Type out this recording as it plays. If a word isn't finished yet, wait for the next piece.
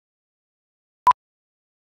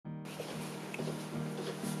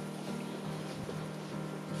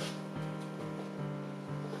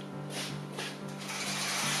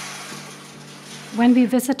When we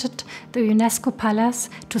visited the UNESCO Palace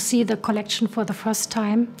to see the collection for the first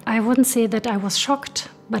time, I wouldn't say that I was shocked,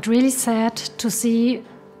 but really sad to see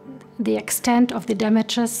the extent of the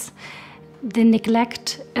damages, the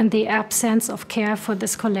neglect, and the absence of care for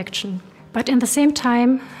this collection. But in the same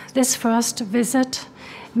time, this first visit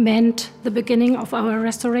meant the beginning of our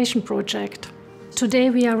restoration project. Today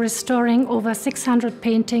we are restoring over 600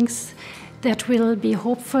 paintings that will be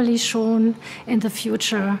hopefully shown in the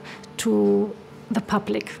future to the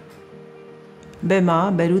public.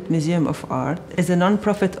 BeMA, Beirut Museum of Art, is a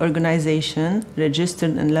non-profit organization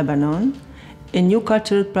registered in Lebanon, a new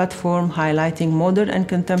cultural platform highlighting modern and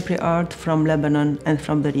contemporary art from Lebanon and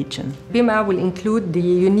from the region. BeMA will include the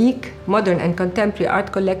unique modern and contemporary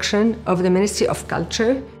art collection of the Ministry of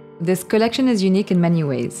Culture. This collection is unique in many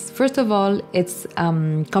ways. First of all, it's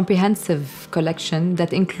a comprehensive collection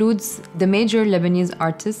that includes the major Lebanese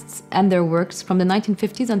artists and their works from the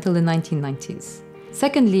 1950s until the 1990s.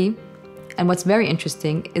 Secondly, and what's very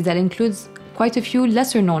interesting, is that it includes quite a few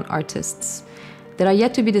lesser-known artists that are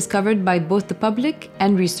yet to be discovered by both the public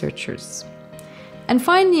and researchers. And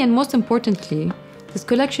finally, and most importantly, this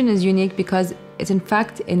collection is unique because it's in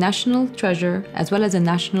fact a national treasure as well as a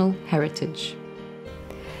national heritage.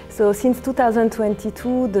 So since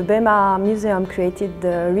 2022, the BeMA Museum created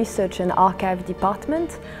the Research and Archive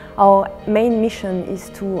Department. Our main mission is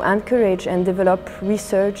to encourage and develop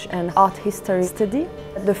research and art history study.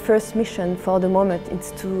 The first mission for the moment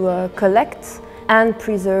is to collect and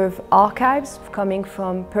preserve archives coming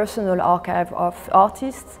from personal archive of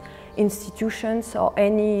artists, institutions, or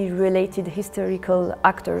any related historical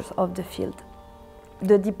actors of the field.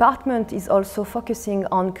 The department is also focusing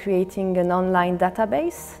on creating an online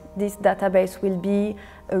database. This database will be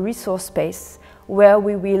a resource space where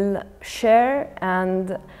we will share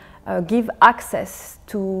and give access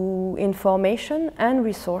to information and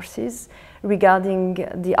resources regarding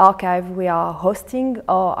the archive we are hosting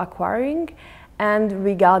or acquiring, and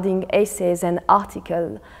regarding essays and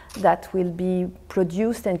articles that will be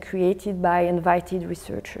produced and created by invited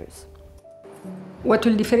researchers. What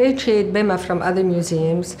will differentiate BeMA from other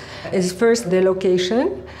museums is first the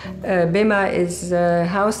location. BeMA is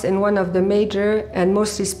housed in one of the major and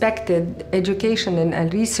most respected education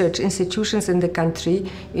and research institutions in the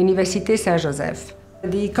country, Université Saint-Joseph.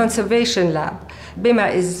 The Conservation Lab.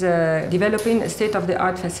 BeMA is developing a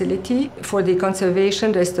state-of-the-art facility for the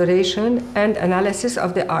conservation, restoration, and analysis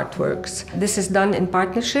of the artworks. This is done in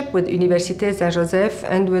partnership with Université Saint-Joseph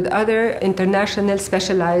and with other international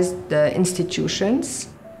specialized institutions.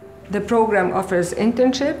 The program offers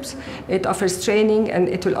internships, it offers training, and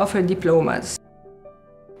it will offer diplomas.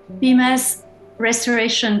 BeMA's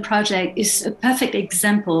restoration project is a perfect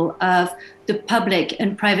example of the public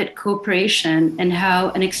and private cooperation and how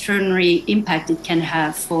an extraordinary impact it can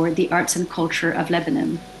have for the arts and culture of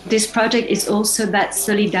Lebanon. This project is also about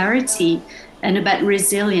solidarity and about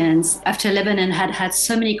resilience after Lebanon had had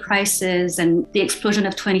so many crises and the explosion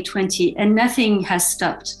of 2020, and nothing has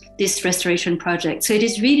stopped this restoration project. So it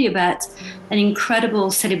is really about an incredible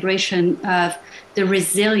celebration of the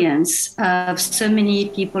resilience of so many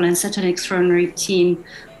people and such an extraordinary team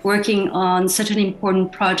working on such an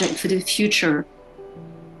important project for the future.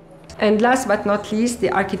 And last but not least, the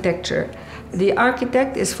architecture. The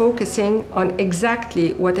architect is focusing on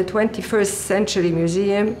exactly what a 21st century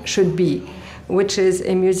museum should be, which is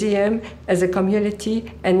a museum as a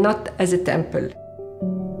community and not as a temple.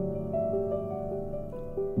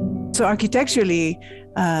 So architecturally,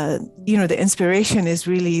 the inspiration is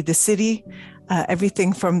really the city,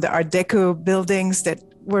 everything from the Art Deco buildings that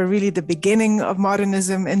were really the beginning of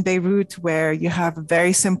modernism in Beirut, where you have a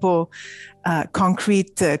very simple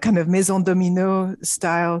concrete kind of maison domino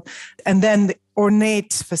style, and then the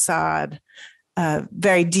ornate facade,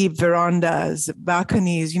 very deep verandas,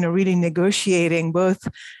 balconies, really negotiating both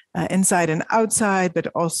inside and outside, but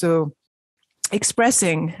also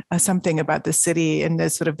expressing something about the city in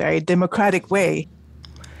this sort of very democratic way.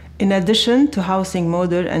 In addition to housing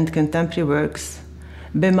modern and contemporary works,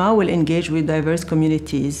 BeMA will engage with diverse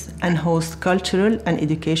communities and host cultural and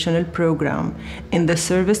educational programs in the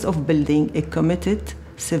service of building a committed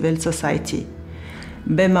civil society.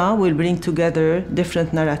 BeMA will bring together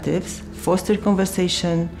different narratives, foster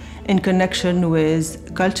conversation in connection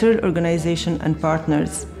with cultural organizations and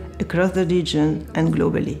partners across the region and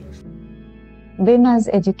globally. BeMA's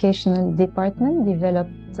educational department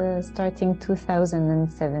developed starting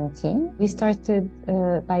 2017. We started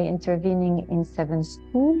by intervening in 7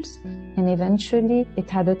 schools, and eventually it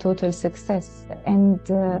had a total success. And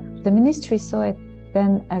the ministry saw it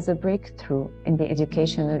then as a breakthrough in the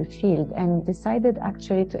educational field, and decided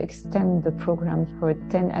actually to extend the program for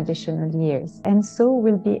 10 additional years. And so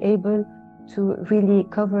we'll be able to really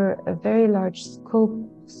cover a very large scope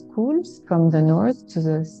of schools from the north to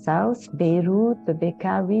the south, Beirut, the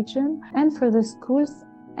Bekaa region, and for the schools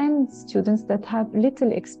and students that have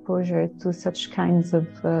little exposure to such kinds of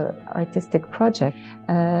artistic projects.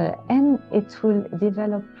 And it will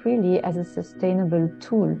develop really as a sustainable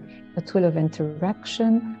tool, a tool of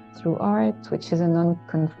interaction through art, which is a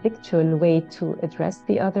non-conflictual way to address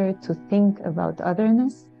the other, to think about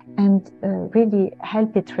otherness, and really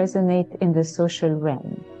help it resonate in the social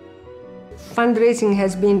realm. Fundraising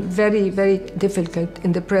has been very, very difficult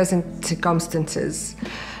in the present circumstances.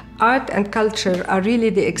 Art and culture are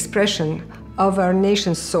really the expression of our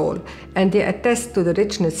nation's soul, and they attest to the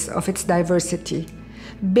richness of its diversity.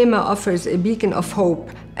 BeMA offers a beacon of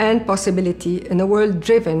hope and possibility in a world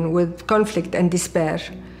driven with conflict and despair.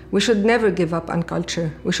 We should never give up on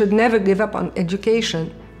culture, we should never give up on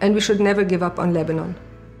education, and we should never give up on Lebanon.